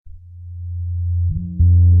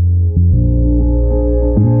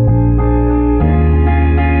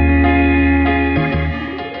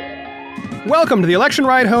Welcome to the election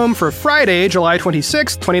ride home for Friday, July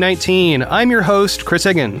 26, 2019. I'm your host, Chris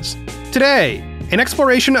Higgins. Today, an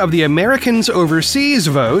exploration of the Americans overseas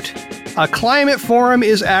vote, a climate forum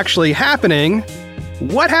is actually happening,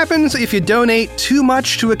 what happens if you donate too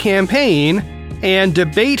much to a campaign, and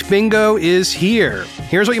debate bingo is here.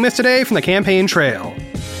 Here's what you missed today from the campaign trail.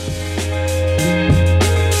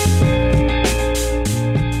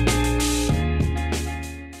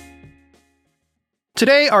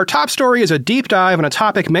 Today, our top story is a deep dive on a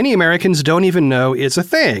topic many Americans don't even know is a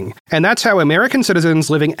thing, and that's how American citizens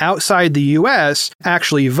living outside the U.S.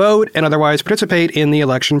 actually vote and otherwise participate in the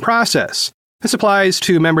election process. This applies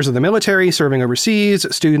to members of the military serving overseas,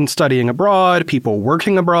 students studying abroad, people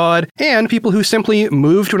working abroad, and people who simply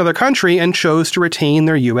moved to another country and chose to retain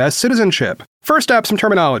their U.S. citizenship. First up, some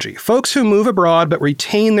terminology. Folks who move abroad but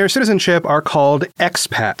retain their citizenship are called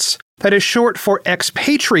expats. That is short for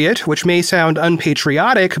expatriate, which may sound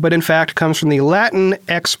unpatriotic, but in fact comes from the Latin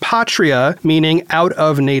ex patria, meaning out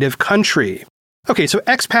of native country. Okay, so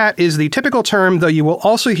expat is the typical term, though you will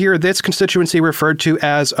also hear this constituency referred to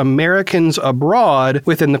as Americans abroad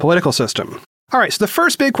within the political system. All right, so the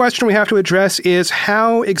first big question we have to address is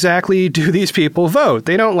how exactly do these people vote?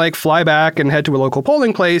 They don't fly back and head to a local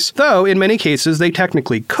polling place, though in many cases they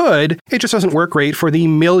technically could. It just doesn't work great for the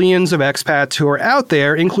millions of expats who are out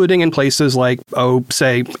there, including in places like,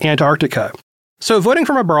 say, Antarctica. So voting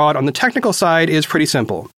from abroad on the technical side is pretty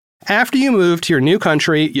simple. After you move to your new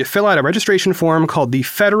country, you fill out a registration form called the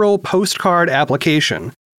Federal Postcard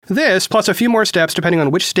Application. This, plus a few more steps depending on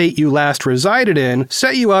which state you last resided in,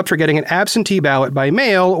 set you up for getting an absentee ballot by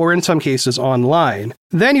mail or in some cases online.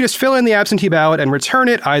 Then you just fill in the absentee ballot and return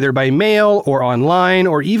it either by mail or online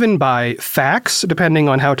or even by fax, depending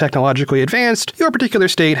on how technologically advanced your particular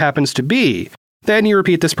state happens to be. Then you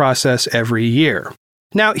repeat this process every year.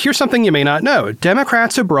 Now, here's something you may not know.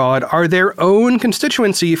 Democrats abroad are their own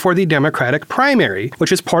constituency for the Democratic primary,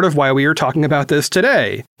 which is part of why we are talking about this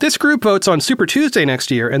today. This group votes on Super Tuesday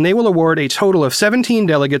next year, and they will award a total of 17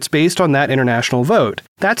 delegates based on that international vote.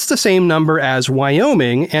 That's the same number as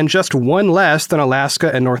Wyoming, and just one less than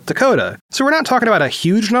Alaska and North Dakota. So we're not talking about a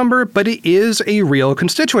huge number, but it is a real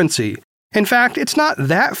constituency. In fact, it's not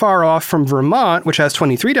that far off from Vermont, which has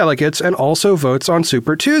 23 delegates and also votes on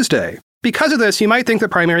Super Tuesday. Because of this, you might think that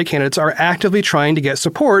primary candidates are actively trying to get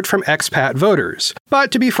support from expat voters.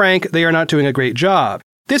 But to be frank, they are not doing a great job.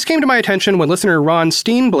 This came to my attention when listener Ron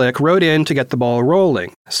Steenblick wrote in to get the ball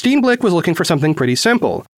rolling. Steenblick was looking for something pretty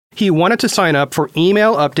simple. He wanted to sign up for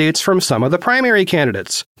email updates from some of the primary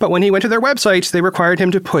candidates. But when he went to their websites, they required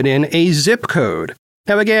him to put in a zip code.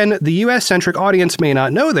 Now again, the US-centric audience may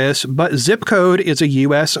not know this, but zip code is a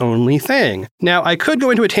US-only thing. Now, I could go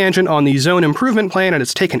into a tangent on the zone improvement plan, and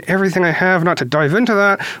it's taken everything I have not to dive into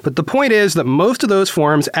that, but the point is that most of those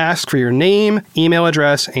forms ask for your name, email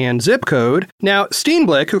address, and zip code. Now,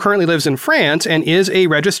 Steenblick, who currently lives in France and is a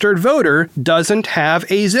registered voter, doesn't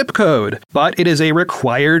have a zip code, but it is a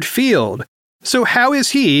required field. So how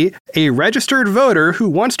is he, a registered voter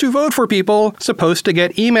who wants to vote for people, supposed to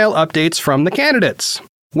get email updates from the candidates?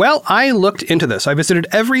 Well, I looked into this. I visited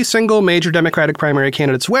every single major Democratic primary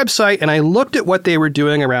candidate's website, and I looked at what they were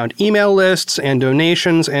doing around email lists and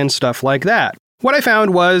donations and stuff like that. What I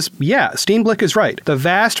found was, Steenblick is right. The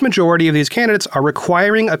vast majority of these candidates are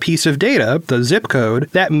requiring a piece of data, the zip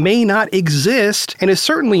code, that may not exist and is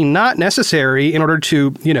certainly not necessary in order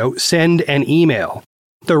to, send an email.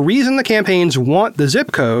 The reason the campaigns want the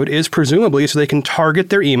zip code is presumably so they can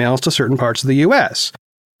target their emails to certain parts of the US.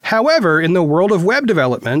 However, in the world of web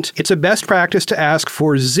development, it's a best practice to ask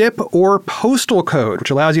for zip or postal code,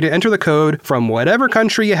 which allows you to enter the code from whatever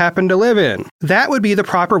country you happen to live in. That would be the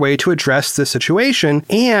proper way to address this situation,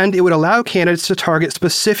 and it would allow candidates to target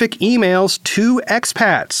specific emails to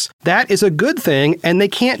expats. That is a good thing, and they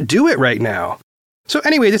can't do it right now. So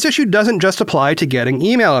anyway, this issue doesn't just apply to getting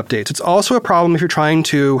email updates. It's also a problem if you're trying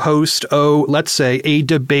to host, let's say, a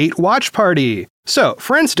debate watch party. So,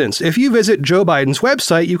 for instance, if you visit Joe Biden's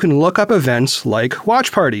website, you can look up events like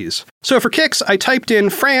watch parties. So for kicks, I typed in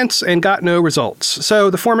France and got no results. So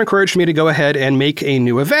the form encouraged me to go ahead and make a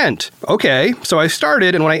new event. Okay, so I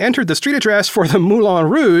started, and when I entered the street address for the Moulin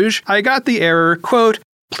Rouge, I got the error, quote,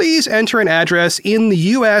 "Please enter an address in the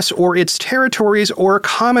U.S. or its territories or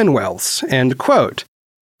commonwealths," end quote.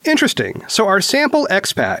 Interesting. So our sample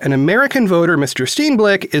expat, an American voter, Mr.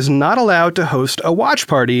 Steenblick, is not allowed to host a watch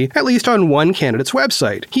party, at least on one candidate's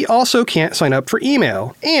website. He also can't sign up for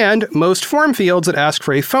email. And most form fields that ask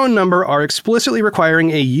for a phone number are explicitly requiring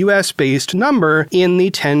a US-based number in the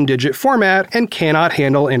 10-digit format and cannot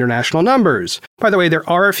handle international numbers. By the way, there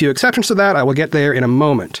are a few exceptions to that. I will get there in a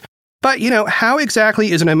moment. But, how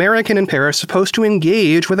exactly is an American in Paris supposed to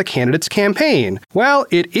engage with a candidate's campaign? Well,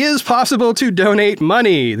 it is possible to donate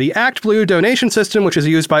money. The ActBlue donation system, which is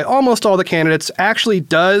used by almost all the candidates, actually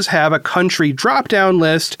does have a country drop-down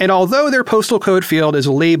list, and although their postal code field is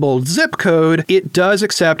labeled zip code, it does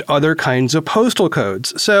accept other kinds of postal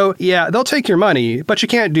codes. So, yeah, they'll take your money, but you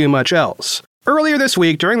can't do much else. Earlier this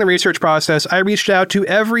week, during the research process, I reached out to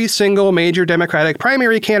every single major Democratic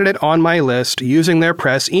primary candidate on my list using their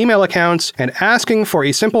press email accounts and asking for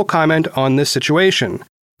a simple comment on this situation.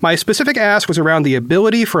 My specific ask was around the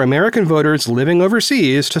ability for American voters living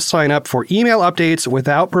overseas to sign up for email updates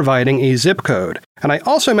without providing a zip code. And I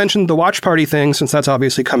also mentioned the watch party thing since that's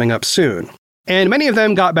obviously coming up soon. And many of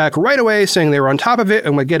them got back right away saying they were on top of it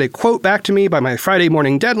and would get a quote back to me by my Friday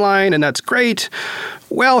morning deadline, and that's great.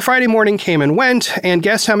 Well, Friday morning came and went, and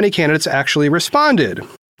guess how many candidates actually responded?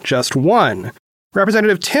 Just one.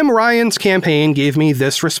 Representative Tim Ryan's campaign gave me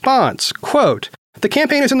this response, quote, "The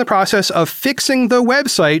campaign is in the process of fixing the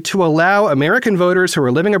website to allow American voters who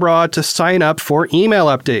are living abroad to sign up for email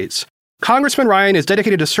updates. Congressman Ryan is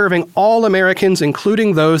dedicated to serving all Americans,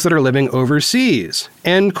 including those that are living overseas."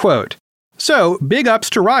 End quote. So, big ups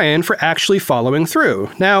to Ryan for actually following through.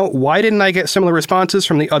 Now, why didn't I get similar responses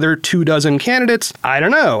from the other 24 candidates? I don't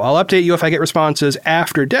know. I'll update you if I get responses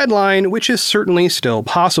after deadline, which is certainly still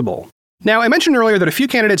possible. Now, I mentioned earlier that a few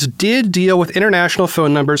candidates did deal with international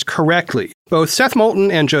phone numbers correctly. Both Seth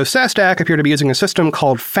Moulton and Joe Sestak appear to be using a system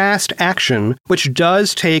called Fast Action, which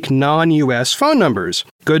does take non-US phone numbers.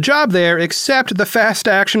 Good job there, except the Fast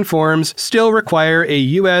Action forms still require a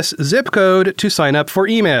US zip code to sign up for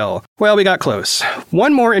email. Well, we got close.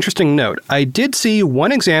 One more interesting note. I did see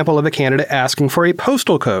one example of a candidate asking for a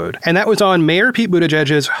postal code, and that was on Mayor Pete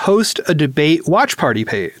Buttigieg's Host a Debate Watch Party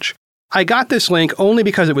page. I got this link only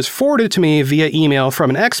because it was forwarded to me via email from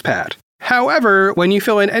an expat. However, when you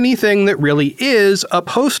fill in anything that really is a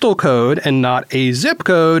postal code and not a zip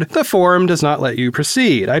code, the form does not let you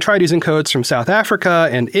proceed. I tried using codes from South Africa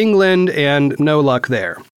and England, and no luck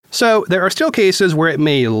there. So, there are still cases where it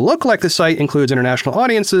may look like the site includes international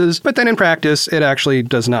audiences, but then in practice, it actually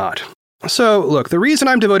does not. So, look, the reason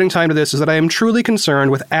I'm devoting time to this is that I am truly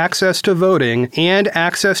concerned with access to voting and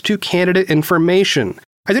access to candidate information.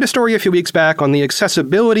 I did a story a few weeks back on the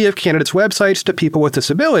accessibility of candidates' websites to people with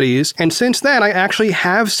disabilities, and since then I actually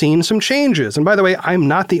have seen some changes. And by the way, I'm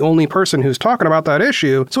not the only person who's talking about that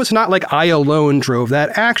issue, so it's not like I alone drove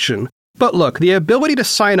that action. But look, the ability to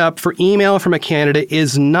sign up for email from a candidate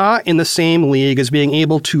is not in the same league as being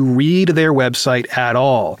able to read their website at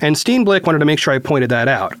all. And Steenblick wanted to make sure I pointed that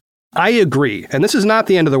out. I agree, and this is not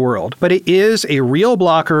the end of the world, but it is a real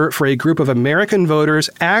blocker for a group of American voters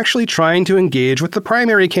actually trying to engage with the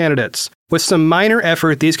primary candidates. With some minor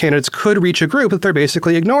effort, these candidates could reach a group that they're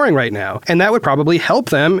basically ignoring right now, and that would probably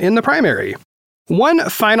help them in the primary. One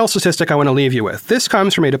final statistic I want to leave you with. This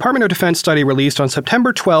comes from a Department of Defense study released on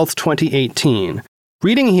September 12, 2018.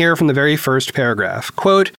 Reading here from the very first paragraph,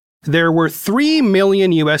 quote, "There were 3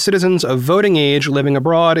 million U.S. citizens of voting age living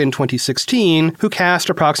abroad in 2016 who cast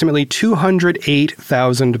approximately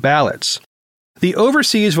 208,000 ballots. The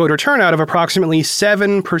overseas voter turnout of approximately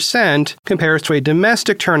 7% compares to a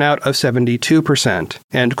domestic turnout of 72%,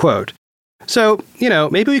 end quote. So,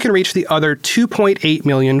 maybe we can reach the other 2.8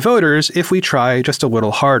 million voters if we try just a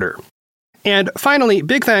little harder. And finally,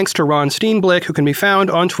 big thanks to Ron Steenblick, who can be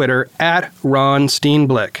found on Twitter at Ron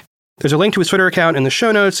Steenblick. There's a link to his Twitter account in the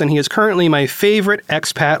show notes, and he is currently my favorite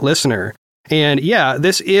expat listener. And yeah,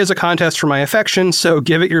 this is a contest for my affection, so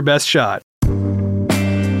give it your best shot.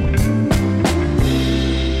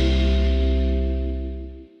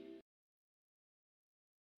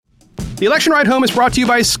 The Election Ride Home is brought to you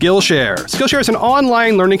by Skillshare. Skillshare is an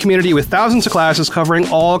online learning community with thousands of classes covering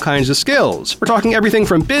all kinds of skills. We're talking everything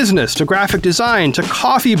from business to graphic design to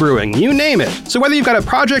coffee brewing, you name it. So whether you've got a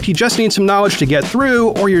project you just need some knowledge to get through,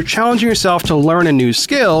 or you're challenging yourself to learn a new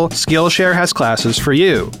skill, Skillshare has classes for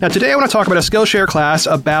you. Now today I want to talk about a Skillshare class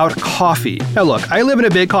about coffee. Now look, I live in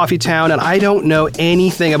a big coffee town and I don't know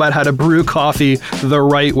anything about how to brew coffee the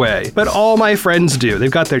right way. But all my friends do.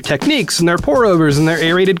 They've got their techniques and their pour-overs and their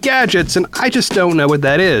aerated gadgets, and I just don't know what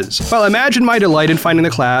that is. Well, imagine my delight in finding the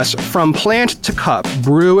class From Plant to Cup,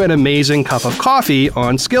 Brew an Amazing Cup of Coffee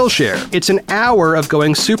on Skillshare. It's an hour of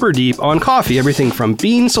going super deep on coffee, everything from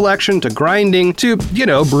bean selection to grinding to,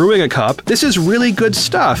 brewing a cup. This is really good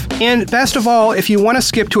stuff. And best of all, if you want to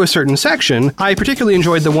skip to a certain section, I particularly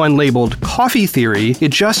enjoyed the one labeled Coffee Theory. You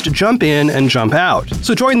just jump in and jump out.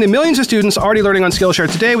 So join the millions of students already learning on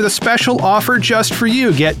Skillshare today with a special offer just for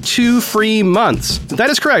you. Get 2 free months. That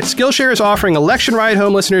is correct. Skillshare Skillshare is offering Election Ride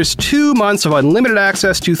Home listeners 2 months of unlimited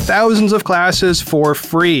access to thousands of classes for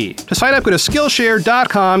free. To sign up, go to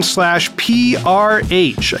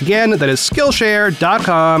Skillshare.com/PRH. Again, that is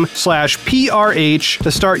Skillshare.com/PRH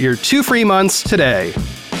to start your 2 free months today.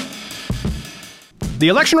 The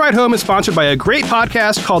Election Ride Home is sponsored by a great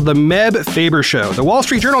podcast called The Meb Faber Show. The Wall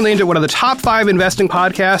Street Journal named it one of the top 5 investing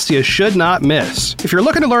podcasts you should not miss. If you're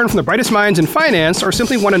looking to learn from the brightest minds in finance or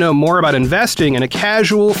simply want to know more about investing in a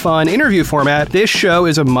casual, fun interview format, this show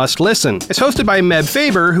is a must-listen. It's hosted by Meb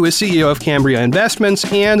Faber, who is CEO of Cambria Investments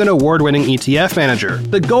and an award-winning ETF manager.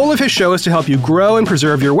 The goal of his show is to help you grow and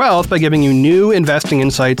preserve your wealth by giving you new investing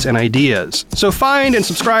insights and ideas. So find and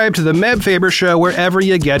subscribe to The Meb Faber Show wherever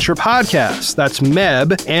you get your podcasts. That's Meb,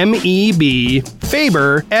 M-E-B,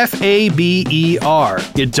 Faber, F-A-B-E-R.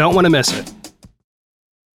 You don't want to miss it.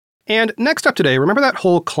 And next up today, remember that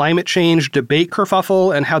whole climate change debate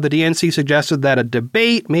kerfuffle and how the DNC suggested that a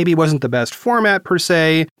debate maybe wasn't the best format per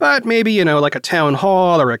se, but maybe, like a town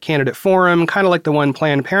hall or a candidate forum, kind of like the one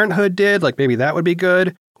Planned Parenthood did, like maybe that would be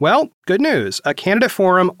good? Well, good news. A candidate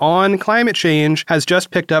forum on climate change has just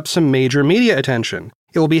picked up some major media attention.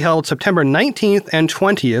 It will be held September 19th and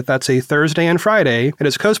 20th, that's a Thursday and Friday. It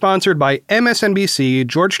is co-sponsored by MSNBC,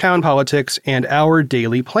 Georgetown Politics, and Our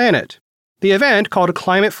Daily Planet. The event, called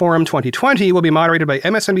Climate Forum 2020, will be moderated by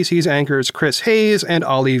MSNBC's anchors Chris Hayes and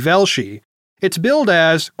Ali Velshi. It's billed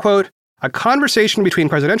as, quote, a conversation between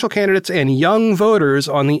presidential candidates and young voters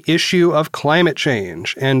on the issue of climate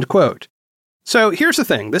change, end quote. So here's the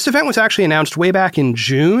thing. This event was actually announced way back in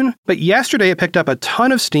June, but yesterday it picked up a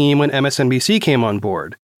ton of steam when MSNBC came on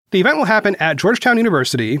board. The event will happen at Georgetown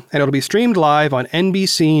University, and it'll be streamed live on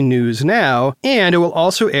NBC News Now, and it will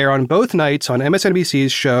also air on both nights on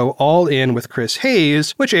MSNBC's show All In with Chris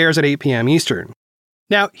Hayes, which airs at 8 p.m. Eastern.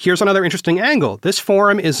 Now, here's another interesting angle. This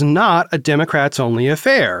forum is not a Democrats-only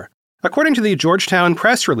affair. According to the Georgetown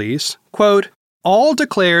press release, quote, all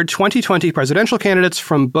declared 2020 presidential candidates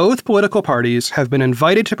from both political parties have been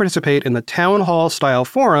invited to participate in the town hall-style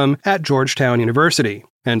forum at Georgetown University,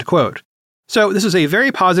 end quote. So this is a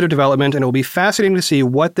very positive development, and it will be fascinating to see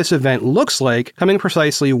what this event looks like coming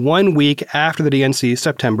precisely 1 week after the DNC's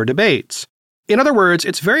September debates. In other words,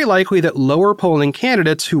 it's very likely that lower-polling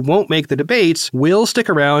candidates who won't make the debates will stick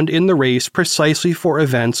around in the race precisely for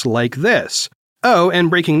events like this. Oh, and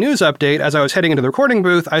breaking news update, as I was heading into the recording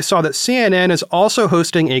booth, I saw that CNN is also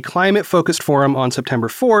hosting a climate-focused forum on September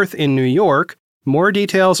 4th in New York. More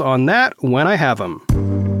details on that when I have them.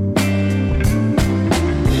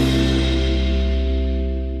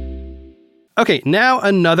 Okay, now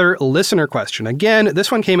another listener question. Again,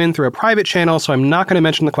 this one came in through a private channel, so I'm not going to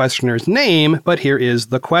mention the questioner's name, but here is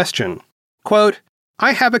the question. Quote,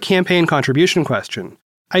 I have a campaign contribution question.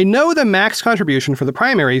 I know the max contribution for the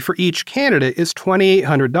primary for each candidate is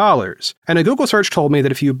 $2,800, and a Google search told me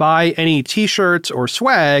that if you buy any t-shirts or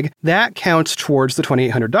swag, that counts towards the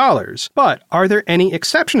 $2,800. But are there any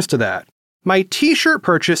exceptions to that? My t-shirt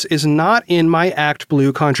purchase is not in my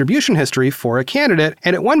ActBlue contribution history for a candidate,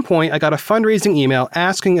 and at one point I got a fundraising email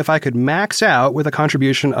asking if I could max out with a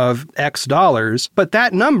contribution of X dollars, but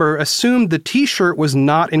that number assumed the t-shirt was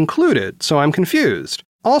not included, so I'm confused.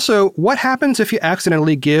 Also, what happens if you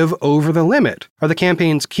accidentally give over the limit? Are the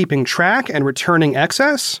campaigns keeping track and returning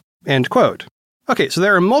excess? End quote. Okay, so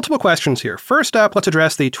there are multiple questions here. First up, let's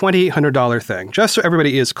address the $2,800 thing, just so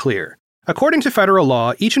everybody is clear. According to federal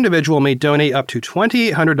law, each individual may donate up to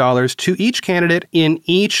 $2,800 to each candidate in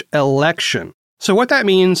each election. So what that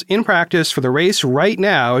means in practice for the race right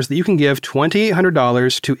now is that you can give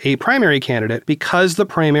 $2,800 to a primary candidate because the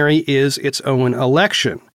primary is its own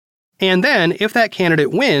election. And then, if that candidate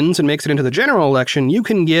wins and makes it into the general election, you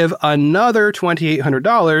can give another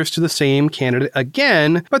 $2,800 to the same candidate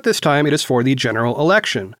again, but this time it is for the general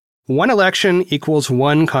election. One election equals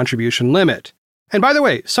one contribution limit. And by the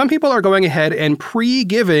way, some people are going ahead and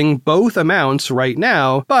pre-giving both amounts right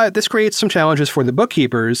now, but this creates some challenges for the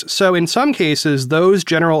bookkeepers, so in some cases, those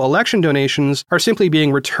general election donations are simply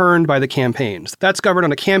being returned by the campaigns. That's governed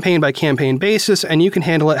on a campaign-by-campaign basis, and you can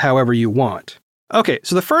handle it however you want. Okay,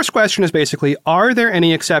 so the first question is basically, are there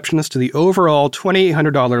any exceptions to the overall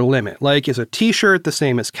 $2,800 limit? Like, is a t-shirt the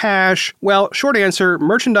same as cash? Well, short answer,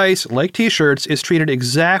 merchandise, like t-shirts, is treated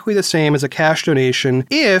exactly the same as a cash donation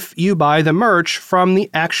if you buy the merch from the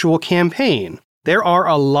actual campaign. There are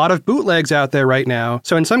a lot of bootlegs out there right now,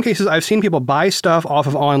 so in some cases I've seen people buy stuff off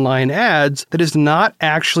of online ads that is not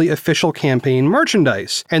actually official campaign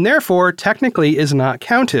merchandise, and therefore technically is not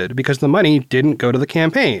counted because the money didn't go to the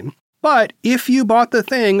campaign. But if you bought the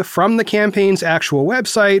thing from the campaign's actual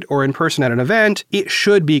website or in person at an event, it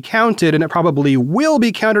should be counted, and it probably will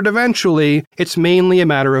be counted eventually. It's mainly a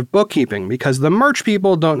matter of bookkeeping, because the merch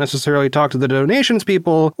people don't necessarily talk to the donations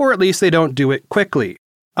people, or at least they don't do it quickly.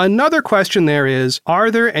 Another question there is, are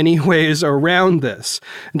there any ways around this?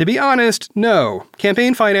 And to be honest, no.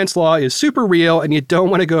 Campaign finance law is super real and you don't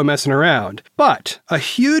want to go messing around. But a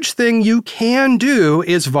huge thing you can do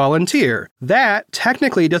is volunteer. That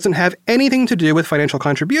technically doesn't have anything to do with financial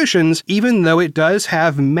contributions, even though it does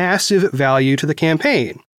have massive value to the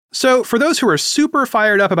campaign. So, for those who are super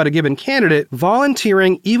fired up about a given candidate,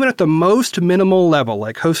 volunteering, even at the most minimal level,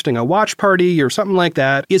 like hosting a watch party or something like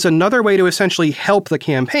that, is another way to essentially help the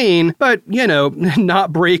campaign, but,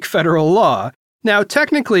 not break federal law. Now,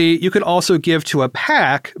 technically, you could also give to a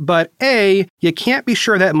PAC, but A, you can't be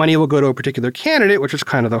sure that money will go to a particular candidate, which is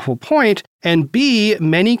kind of the whole point, and B,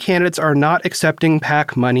 many candidates are not accepting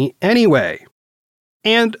PAC money anyway.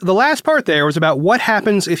 And the last part there was about what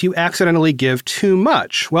happens if you accidentally give too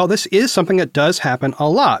much. Well, this is something that does happen a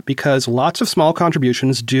lot because lots of small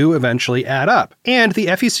contributions do eventually add up. And the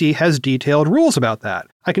FEC has detailed rules about that.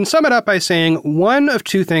 I can sum it up by saying one of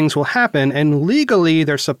two things will happen, and legally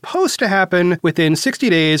they're supposed to happen within 60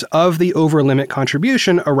 days of the over-limit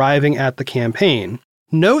contribution arriving at the campaign.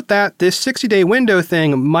 Note that this 60-day window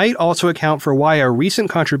thing might also account for why a recent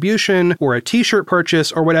contribution or a t-shirt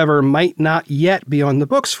purchase or whatever might not yet be on the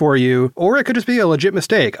books for you, or it could just be a legit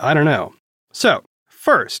mistake, I don't know. So,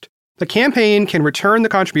 first, the campaign can return the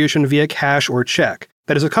contribution via cash or check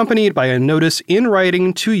that is accompanied by a notice in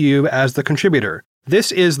writing to you as the contributor.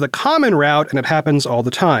 This is the common route and it happens all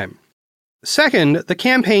the time. Second, the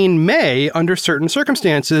campaign may, under certain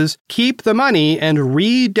circumstances, keep the money and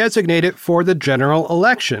re-designate it for the general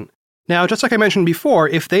election. Now, just like I mentioned before,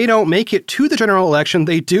 if they don't make it to the general election,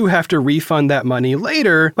 they do have to refund that money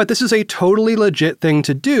later, but this is a totally legit thing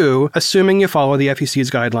to do, assuming you follow the FEC's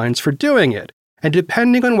guidelines for doing it. And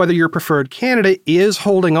depending on whether your preferred candidate is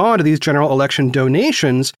holding on to these general election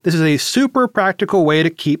donations, this is a super practical way to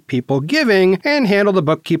keep people giving and handle the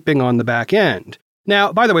bookkeeping on the back end.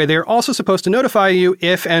 Now, by the way, they're also supposed to notify you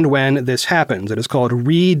if and when this happens. It is called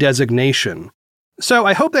redesignation. So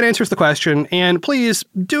I hope that answers the question, and please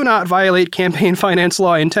do not violate campaign finance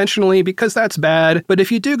law intentionally because that's bad, but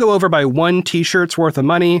if you do go over by one t-shirt's worth of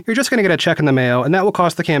money, you're just going to get a check in the mail, and that will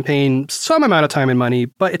cost the campaign some amount of time and money,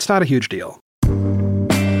 but it's not a huge deal.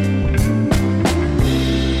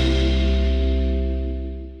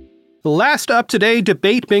 The last up-to-date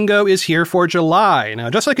debate bingo is here for July. Now,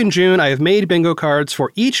 just like in June, I have made bingo cards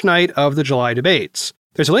for each night of the July debates.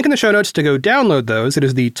 There's a link in the show notes to go download those. It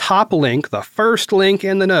is the top link, the first link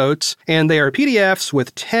in the notes, and they are PDFs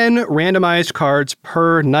with 10 randomized cards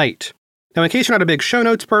per night. Now, in case you're not a big show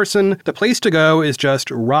notes person, the place to go is just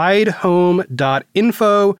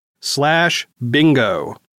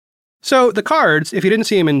ridehome.info/bingo. So the cards, if you didn't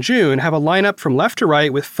see them in June, have a lineup from left to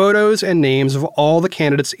right with photos and names of all the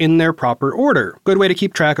candidates in their proper order. Good way to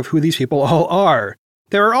keep track of who these people all are.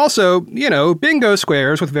 There are also, bingo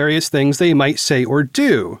squares with various things they might say or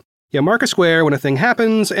do. You mark a square when a thing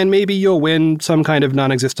happens, and maybe you'll win some kind of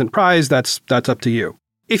non-existent prize. That's up to you.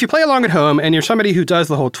 If you play along at home and you're somebody who does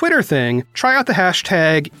the whole Twitter thing, try out the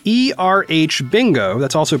hashtag ERHBingo.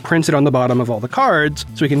 That's also printed on the bottom of all the cards,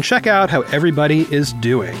 so we can check out how everybody is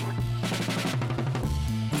doing.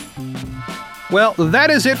 Well, that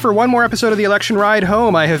is it for one more episode of the Election Ride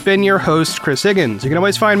Home. I have been your host, Chris Higgins. You can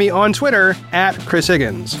always find me on Twitter at Chris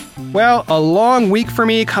Higgins. Well, a long week for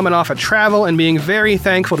me coming off of travel and being very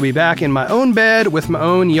thankful to be back in my own bed with my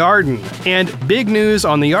own Yarden. And big news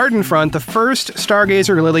on the Yarden front, the first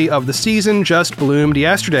Stargazer lily of the season just bloomed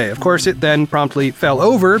yesterday. Of course, it then promptly fell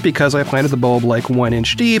over because I planted the bulb like 1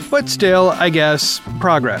 inch deep, but still, I guess,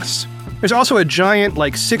 progress. There's also a giant,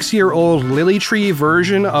 6-year-old lily tree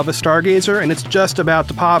version of a Stargazer, and it's just about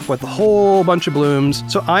to pop with a whole bunch of blooms,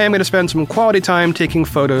 so I am going to spend some quality time taking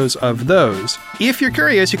photos of those. If you're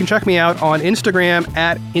curious, you can check me out on Instagram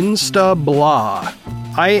at Instablah.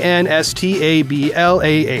 INSTABLAH.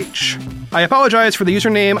 I apologize for the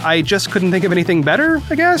username, I just couldn't think of anything better,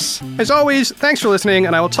 I guess? As always, thanks for listening,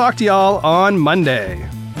 and I will talk to y'all on Monday.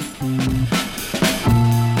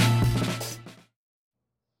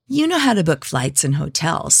 You know how to book flights and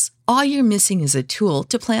hotels. All you're missing is a tool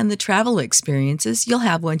to plan the travel experiences you'll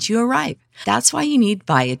have once you arrive. That's why you need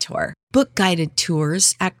Viator. Book guided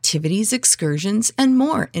tours, activities, excursions, and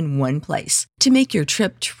more in one place to make your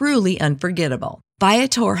trip truly unforgettable.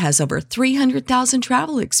 Viator has over 300,000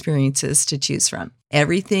 travel experiences to choose from.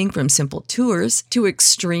 Everything from simple tours to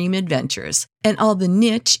extreme adventures and all the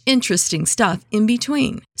niche, interesting stuff in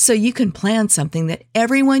between. So you can plan something that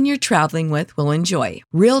everyone you're traveling with will enjoy.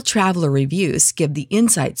 Real traveler reviews give the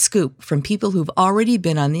inside scoop from people who've already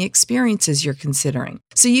been on the experiences you're considering.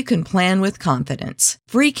 So you can plan with confidence.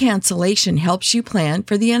 Free cancellation helps you plan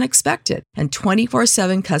for the unexpected. And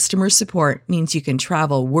 24/7 customer support means you can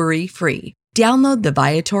travel worry-free. Download the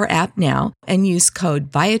Viator app now and use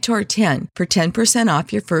code Viator10 for 10%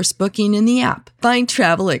 off your first booking in the app. Find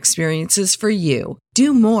travel experiences for you.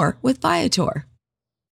 Do more with Viator.